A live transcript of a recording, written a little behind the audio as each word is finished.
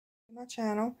My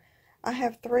channel. I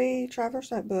have 3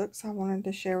 traveler's notebooks I wanted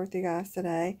to share with you guys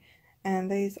today, and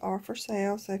these are for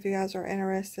sale, so if you guys are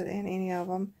interested in any of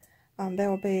them, there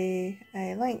will be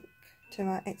a link to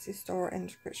my Etsy store in the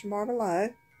description bar below.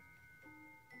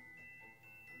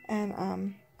 And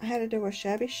I had to do a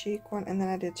Shabby Chic one, and then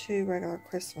I did 2 regular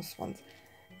Christmas ones,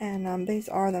 and these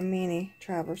are the mini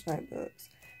traveler's notebooks.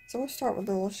 So we'll start with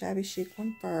the little Shabby Chic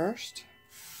one first.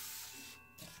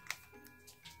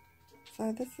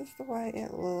 So this is the way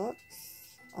it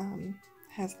looks.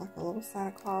 Has like a little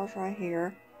Santa Claus right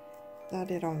here that I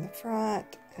did on the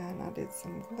front, and I did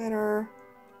some glitter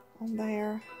on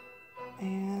there,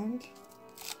 and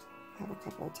have a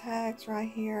couple of tags right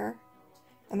here.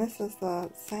 And this is the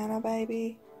Santa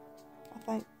Baby. I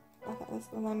think that's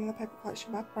the name of the paper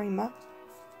collection by Prima.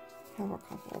 Have a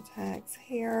couple of tags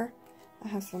here. I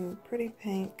have some pretty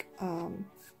pink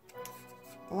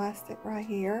elastic right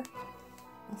here.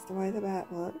 That's the way the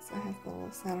back looks. It has the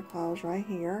little Santa Claus right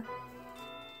here.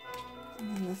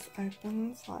 And then this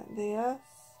opens like this.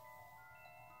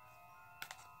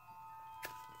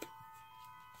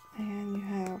 And you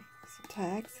have some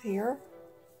tags here.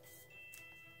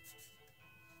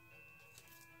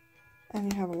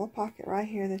 And you have a little pocket right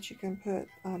here that you can put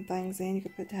things in. You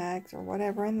can put tags or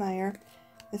whatever in there.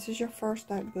 This is your first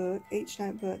notebook. Each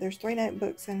notebook, there's 3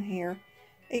 notebooks in here.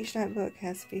 Each notebook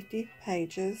has 50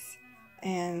 pages.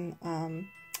 And I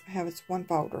have its 1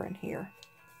 folder in here.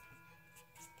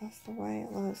 That's the way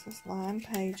it looks. It's lined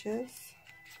pages.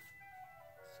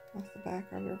 That's the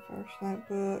back of your first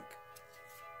notebook.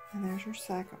 And there's your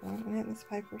second one. And isn't this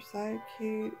paper so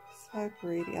cute? So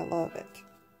pretty. I love it.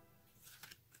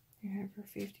 You have your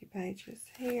 50 pages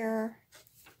here.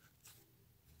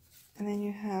 And then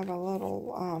you have a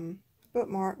little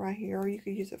bookmark right here. Or you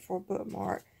could use it for a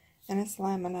bookmark. And it's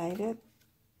laminated.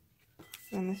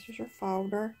 And this is your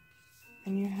folder,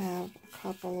 and you have a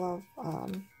couple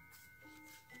of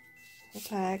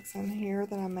tags in here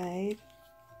that I made.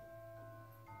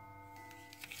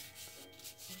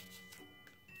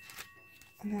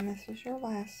 And then this is your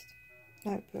last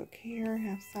notebook here. You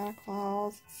have Santa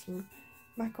Claus, some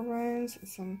macaroons, and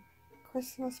some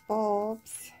Christmas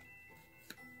bulbs.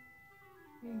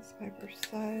 And this paper's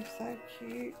so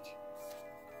cute.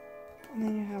 And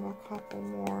then you have a couple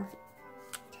more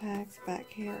tags back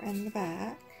here in the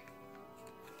back.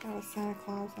 Got a Santa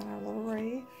Claus and our little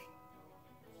wreath.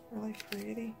 Really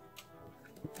pretty.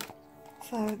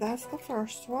 So that's the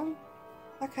first one.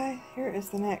 Okay, here is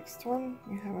the next one.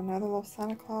 You have another little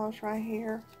Santa Claus right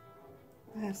here.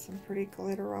 I have some pretty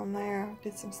glitter on there. I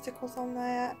did some stickles on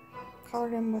that.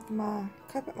 Colored them with my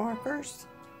Copic markers.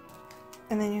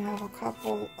 And then you have a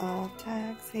couple of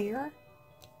tags here.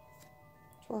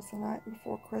 'Twas the night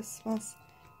before Christmas.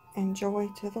 And Joy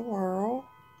to the World.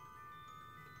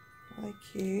 Really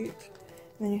cute.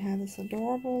 And then you have this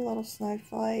adorable little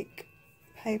snowflake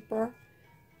paper.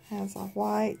 Has a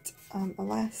white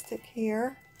elastic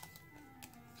here.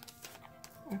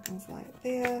 Opens like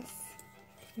this.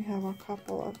 You have a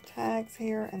couple of tags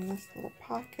here in this little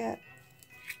pocket.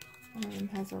 One of them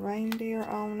has a reindeer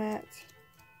on it.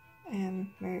 And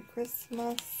Merry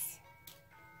Christmas.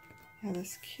 You have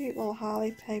this cute little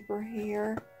holly paper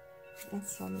here. And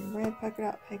some red polka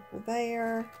dot paper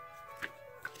there.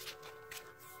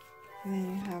 And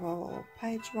then you have a little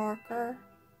page marker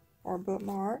or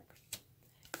bookmark.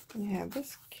 And you have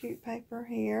this cute paper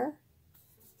here.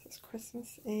 It says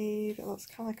Christmas Eve. It looks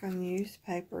kind of like a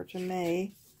newspaper to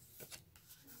me.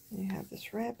 And you have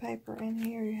this red paper in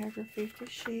here. You have your 50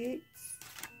 sheets.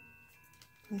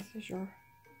 This is your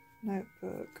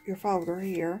notebook, your folder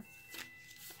here.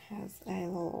 Has a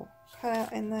little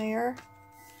cutout in there.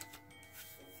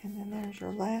 And then there's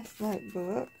your last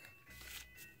notebook.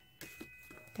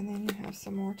 And then you have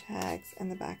some more tags in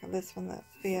the back of this one that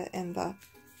fit in the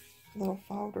little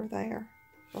folder there,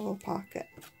 the little pocket.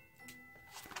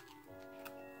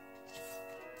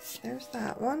 There's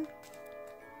that one.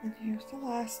 And here's the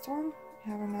last one.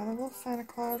 You have another little Santa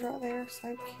Claus right there,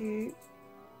 so cute.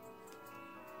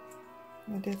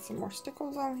 And I did some more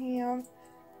stickles on him.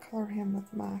 Colored him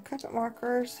with my Copic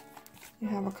markers. You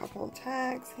have a couple of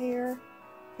tags here.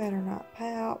 Better Not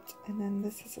Pout. And then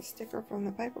this is a sticker from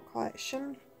the paper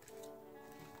collection.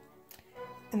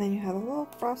 And then you have a little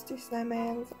frosty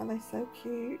snowmans. Are they so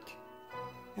cute?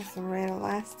 Have some red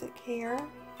elastic here.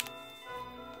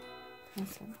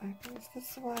 This one opens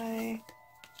this way.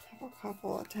 Have a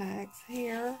couple of tags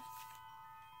here.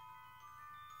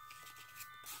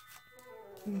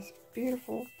 And this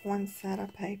beautiful poinsettia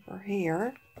paper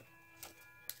here.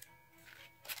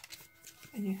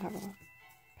 And you have a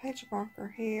page marker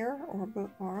here, or a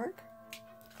bookmark.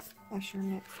 That's your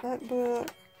next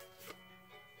notebook.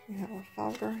 You have a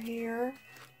folder here.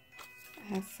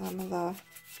 It has some of the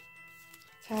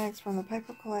tags from the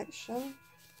paper collection.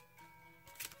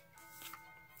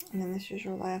 And then this is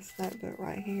your last notebook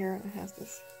right here. And it has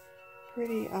this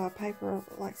pretty paper,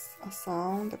 like a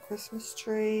song, the Christmas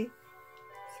tree.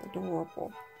 It's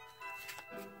adorable.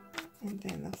 And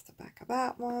then that's the back of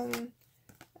that one. And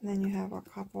then you have a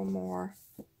couple more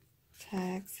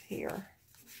tags here.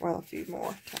 Well, a few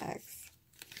more tags.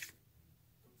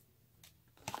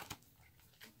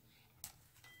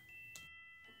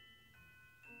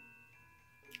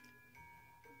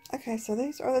 Okay, so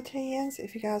these are the tins.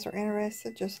 If you guys are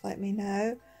interested, just let me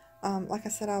know. Like I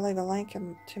said, I'll leave a link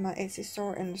to my Etsy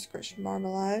store in the description bar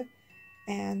below.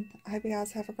 And I hope you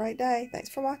guys have a great day. Thanks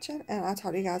for watching, and I'll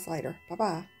talk to you guys later.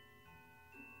 Bye-bye.